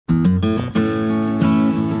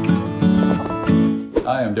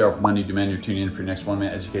Hi, I'm Darrell from Honeydew Man. You're tuning in for your next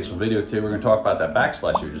 1-minute educational video. Today we're going to talk about that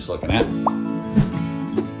backsplash you were just looking at.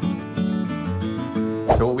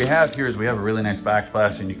 So what we have here is we have a really nice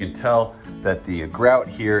backsplash, and you can tell that the grout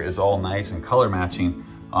here is all nice and color matching.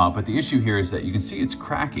 But the issue here is that you can see it's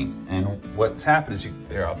cracking. And what's happened is,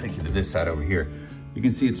 I'll take you to this side over here. You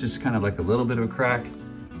can see it's just kind of like a little bit of a crack.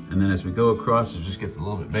 And then as we go across, it just gets a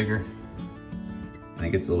little bit bigger. And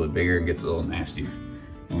it gets a little bit bigger and gets a little nastier.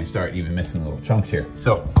 And we start even missing little chunks here.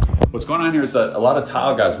 So what's going on here is that a lot of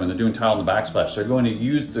tile guys, when they're doing tile in the backsplash, they're going to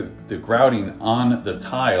use the grouting on the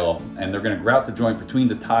tile, and they're going to grout the joint between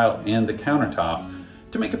the tile and the countertop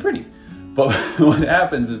to make it pretty. But what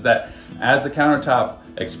happens is that as the countertop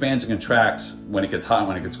expands and contracts when it gets hot and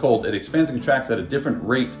when it gets cold, it expands and contracts at a different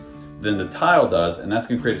rate than the tile does, and that's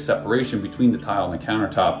going to create a separation between the tile and the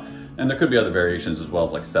countertop. And there could be other variations as well,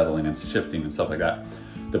 as like settling and shifting and stuff like that.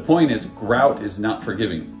 The point is, grout is not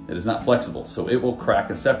forgiving. It is not flexible, so it will crack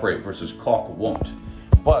and separate versus caulk won't.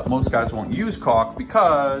 But most guys won't use caulk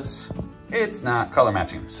because it's not color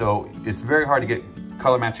matching. So it's very hard to get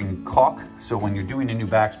color matching caulk. So when you're doing a new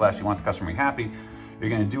backsplash, you want the customer to be happy, you're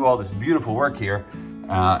gonna do all this beautiful work here,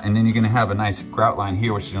 and then you're gonna have a nice grout line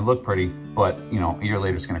here, which is gonna look pretty, but you know, a year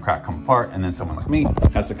later it's gonna crack, come apart, and then someone like me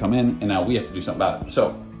has to come in, and now we have to do something about it.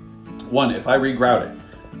 So one, if I re-grout it,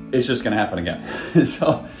 it's just gonna happen again.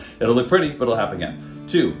 So it'll look pretty, but it'll happen again.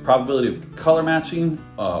 Two, probability of color matching,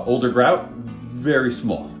 older grout, very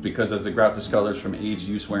small, because as the grout discolors from age,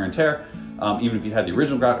 use, wear, and tear, even if you had the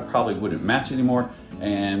original grout, it probably wouldn't match anymore,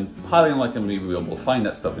 and highly unlikely to be able to find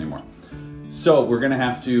that stuff anymore. So we're gonna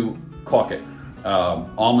have to caulk it.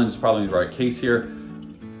 Almond is probably the right case here.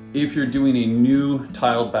 If you're doing a new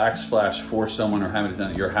tiled backsplash for someone or having it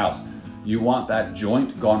done at your house, you want that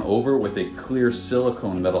joint gone over with a clear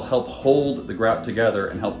silicone that'll help hold the grout together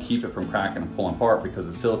and help keep it from cracking and pulling apart, because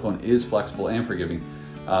the silicone is flexible and forgiving,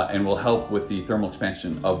 and will help with the thermal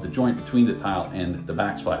expansion of the joint between the tile and the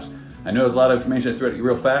backsplash. I know there's a lot of information I threw at you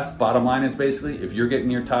real fast. Bottom line is basically, if you're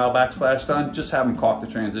getting your tile backsplash done, just have them caulk the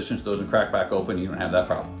transitions, those and crack back open, and you don't have that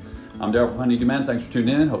problem. I'm Darrell from Honeydew Man. Thanks for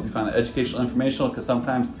tuning in. Hope you found it educational, informational, because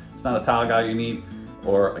sometimes it's not a tile guy you need,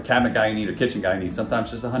 or a cabinet guy you need, or kitchen guy you need. Sometimes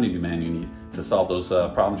just a honeydew man you need to solve those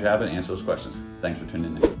problems you have and answer those questions. Thanks for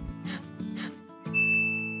tuning in.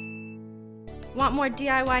 Want more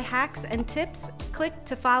DIY hacks and tips? Click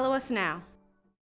to follow us now.